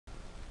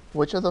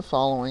Which of the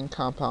following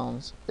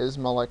compounds is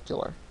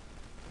molecular?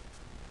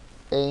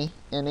 A.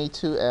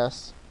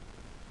 Na2S,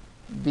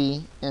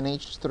 B.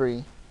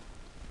 NH3,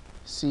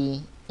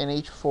 C.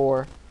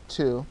 NH4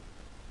 2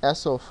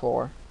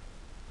 SO4,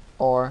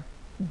 or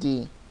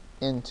D.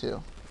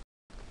 N2.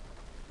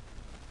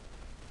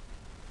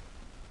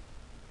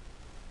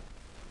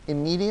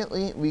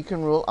 Immediately, we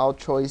can rule out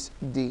choice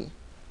D.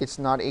 It's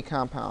not a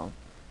compound.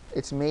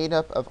 It's made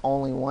up of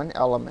only one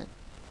element,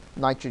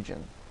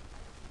 nitrogen.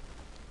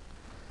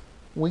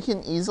 We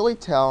can easily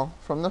tell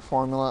from the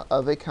formula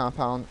of a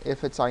compound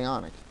if it's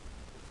ionic.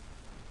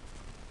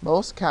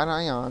 Most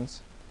cations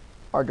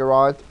are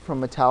derived from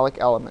metallic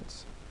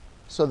elements,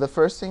 so the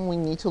first thing we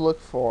need to look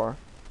for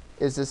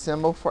is the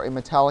symbol for a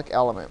metallic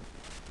element.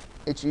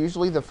 It's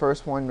usually the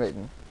first one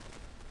written.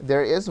 If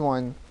there is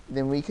one,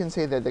 then we can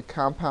say that the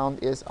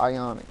compound is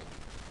ionic.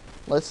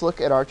 Let's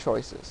look at our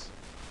choices.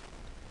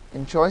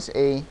 In choice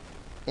A,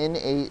 Na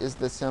is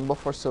the symbol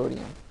for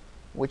sodium,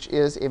 which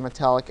is a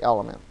metallic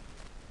element.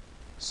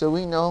 So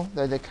we know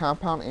that the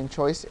compound in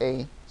choice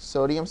A,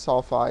 sodium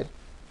sulfide,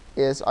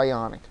 is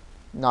ionic,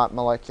 not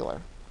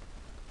molecular.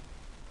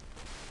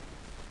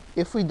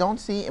 If we don't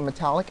see a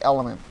metallic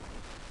element,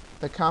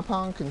 the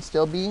compound can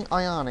still be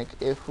ionic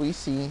if we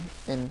see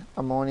an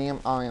ammonium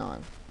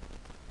ion.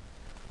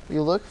 We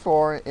look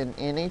for an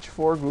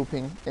NH4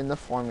 grouping in the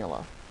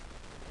formula.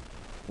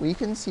 We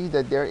can see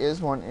that there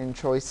is one in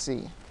choice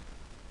C.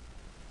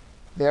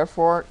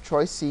 Therefore,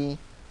 choice C,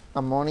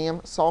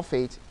 ammonium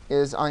sulfate,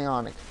 is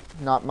ionic,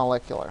 not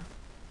molecular.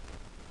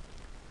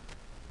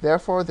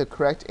 Therefore, the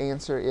correct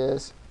answer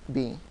is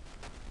B.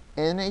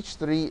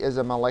 NH3 is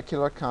a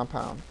molecular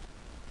compound.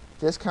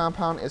 This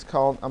compound is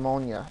called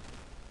ammonia.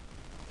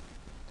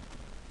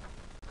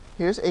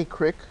 Here's a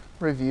quick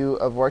review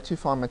of where to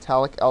find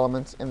metallic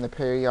elements in the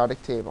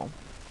periodic table.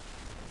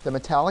 The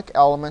metallic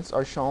elements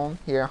are shown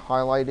here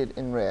highlighted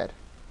in red.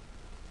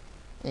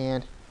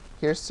 And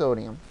here's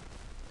sodium.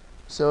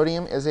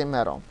 Sodium is a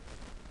metal.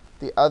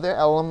 The other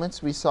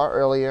elements we saw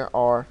earlier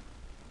are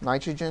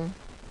nitrogen,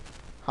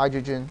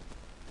 hydrogen,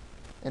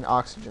 and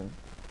oxygen.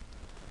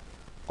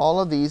 All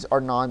of these are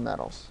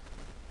nonmetals.